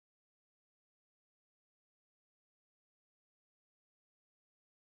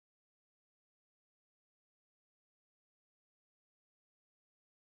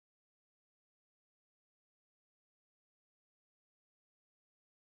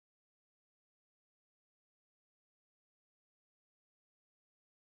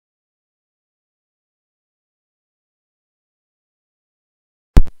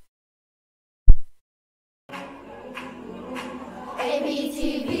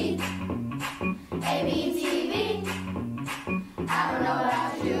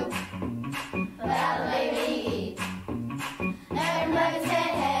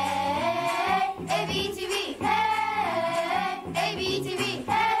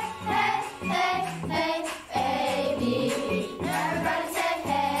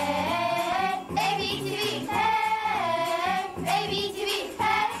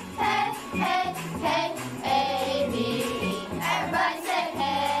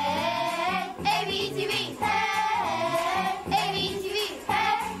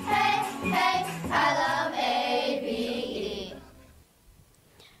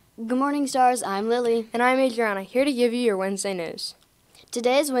Morning Stars, I'm Lily. And I'm Adriana, here to give you your Wednesday news.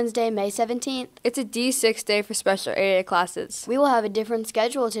 Today is Wednesday, May 17th. It's a D6 day for special area classes. We will have a different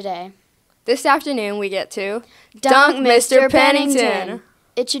schedule today. This afternoon we get to Dunk Mr. Pennington.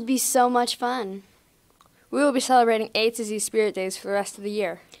 It should be so much fun. We will be celebrating A to Z Spirit Days for the rest of the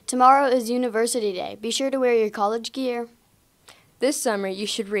year. Tomorrow is University Day. Be sure to wear your college gear. This summer you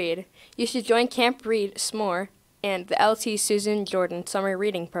should read. You should join Camp Read S'more and the LT Susan Jordan Summer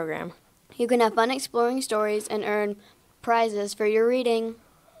Reading Program. You can have fun exploring stories and earn prizes for your reading.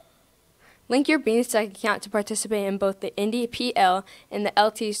 Link your Beanstack account to participate in both the Indy PL and the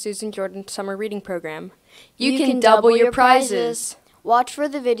LT Susan Jordan Summer Reading Program. You can double your prizes. Watch for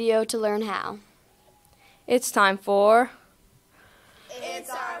the video to learn how. It's time for... It's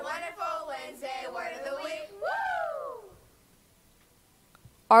our wonderful Wednesday Word of the Week. Woo!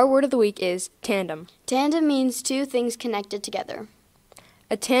 Our word of the week is tandem. Tandem means two things connected together.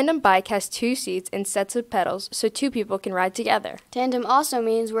 A tandem bike has two seats and sets of pedals so two people can ride together. Tandem also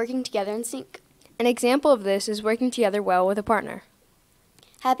means working together in sync. An example of this is working together well with a partner.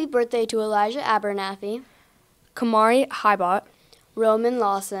 Happy birthday to Elijah Abernathy, Kamari Hybot, Roman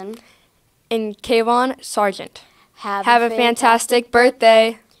Lawson, and Kayvon Sargent. Have a fantastic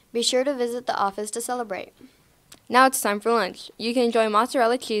birthday! Be sure to visit the office to celebrate. Now it's time for lunch. You can enjoy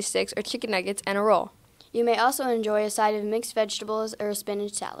mozzarella cheese sticks or chicken nuggets and a roll. You may also enjoy a side of mixed vegetables or a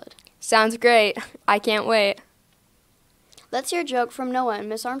spinach salad. Sounds great. I can't wait. Let's hear a joke from Noah in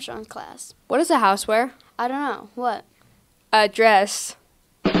Miss Armstrong's class. What does a house wear? I don't know. What? A dress.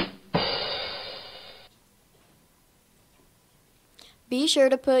 Be sure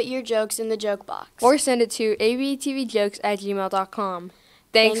to put your jokes in the joke box. Or send it to abtvjokes@gmail.com.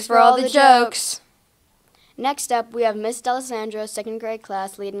 Thanks for all the jokes. Next up, we have Miss D'Alessandro's second grade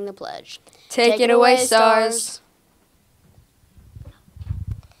class leading the pledge. Take it away, stars.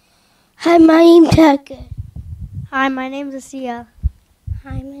 Hi, my name's Tucker. Hi, my name's Asia.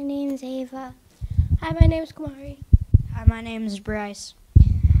 Hi, my name's Ava. Hi, my name's Kamari. Hi, my name's Bryce.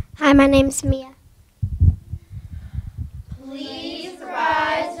 Hi, my name's Mia. Please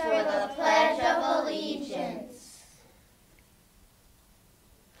rise for the Pledge of Allegiance.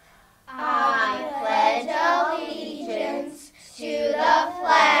 I pledge allegiance to the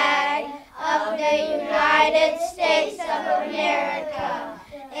flag of the United States of America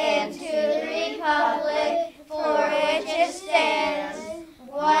and to the republic for which it stands,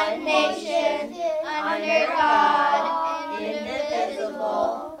 one nation, under God,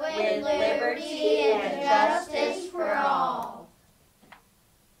 indivisible, with liberty and justice for all.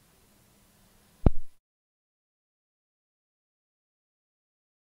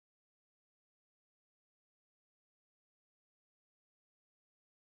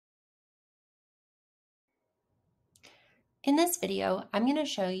 In this video, I'm going to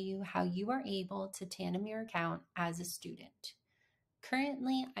show you how you are able to tandem your account as a student.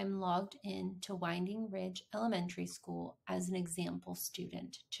 Currently, I'm logged in to Winding Ridge Elementary School as an example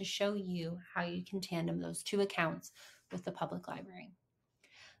student to show you how you can tandem those two accounts with the public library.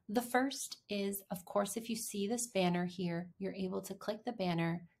 The first is, of course, if you see this banner here, you're able to click the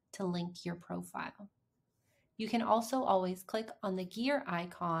banner to link your profile. You can also always click on the gear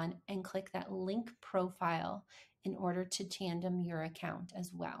icon and click that link profile in order to tandem your account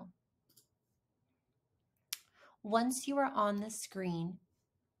as well. Once you are on the screen,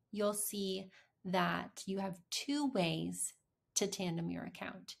 you'll see that you have two ways to tandem your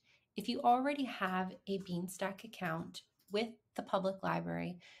account. If you already have a Beanstack account with the public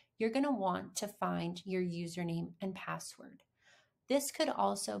library, you're going to want to find your username and password. This could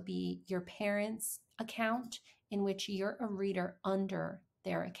also be your parents' account in which you're a reader under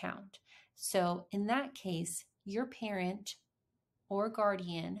their account. So in that case, your parent or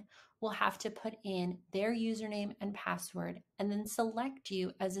guardian will have to put in their username and password and then select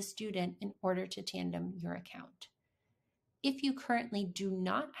you as a student in order to tandem your account. If you currently do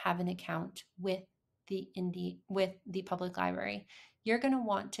not have an account with the public library, you're going to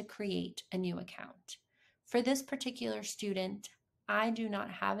want to create a new account. For this particular student, I do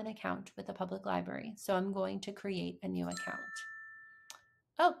not have an account with the public library, so I'm going to create a new account.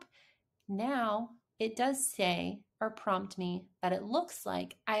 Oh, now it does say or prompt me that it looks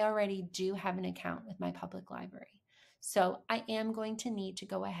like I already do have an account with my public library. So I am going to need to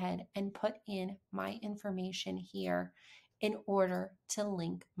go ahead and put in my information here in order to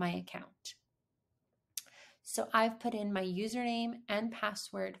link my account. So I've put in my username and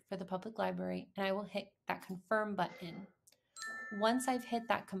password for the public library, and I will hit that confirm button. Once I've hit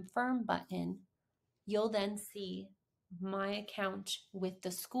that confirm button, you'll then see my account with the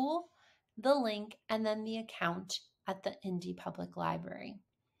school, the link, and then the account at the Indy Public Library.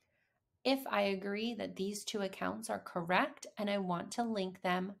 If I agree that these two accounts are correct and I want to link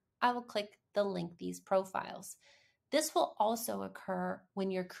them, I will click the Link These Profiles. This will also occur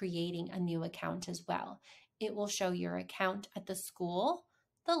when you're creating a new account as well. It will show your account at the school,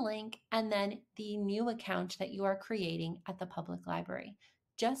 the link, and then the new account that you are creating at the public library,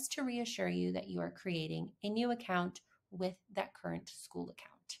 just to reassure you that you are creating a new account with that current school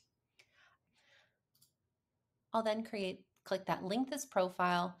account. I'll then click that Link This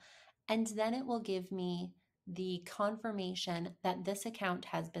Profile, and then it will give me the confirmation that this account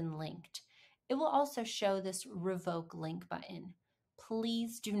has been linked. It will also show this Revoke Link button.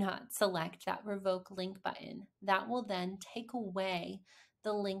 Please do not select that Revoke Link button. That will then take away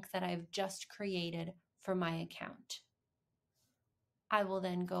the link that I've just created for my account. I will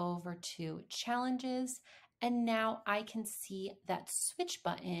then go over to Challenges, and now I can see that Switch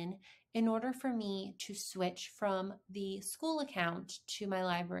button in order for me to switch from the school account to my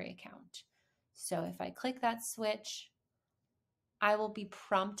library account. So if I click that switch, I will be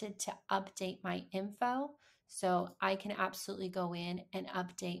prompted to update my info. So I can absolutely go in and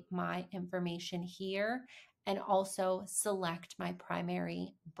update my information here and also select my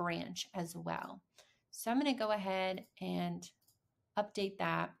primary branch as well. So I'm going to go ahead and update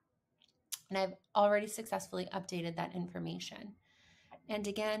that. And I've already successfully updated that information. And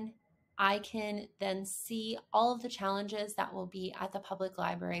again, I can then see all of the challenges that will be at the public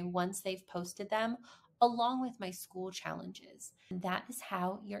library once they've posted them, along with my school challenges. And that is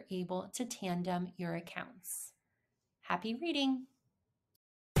how you're able to tandem your accounts. Happy reading!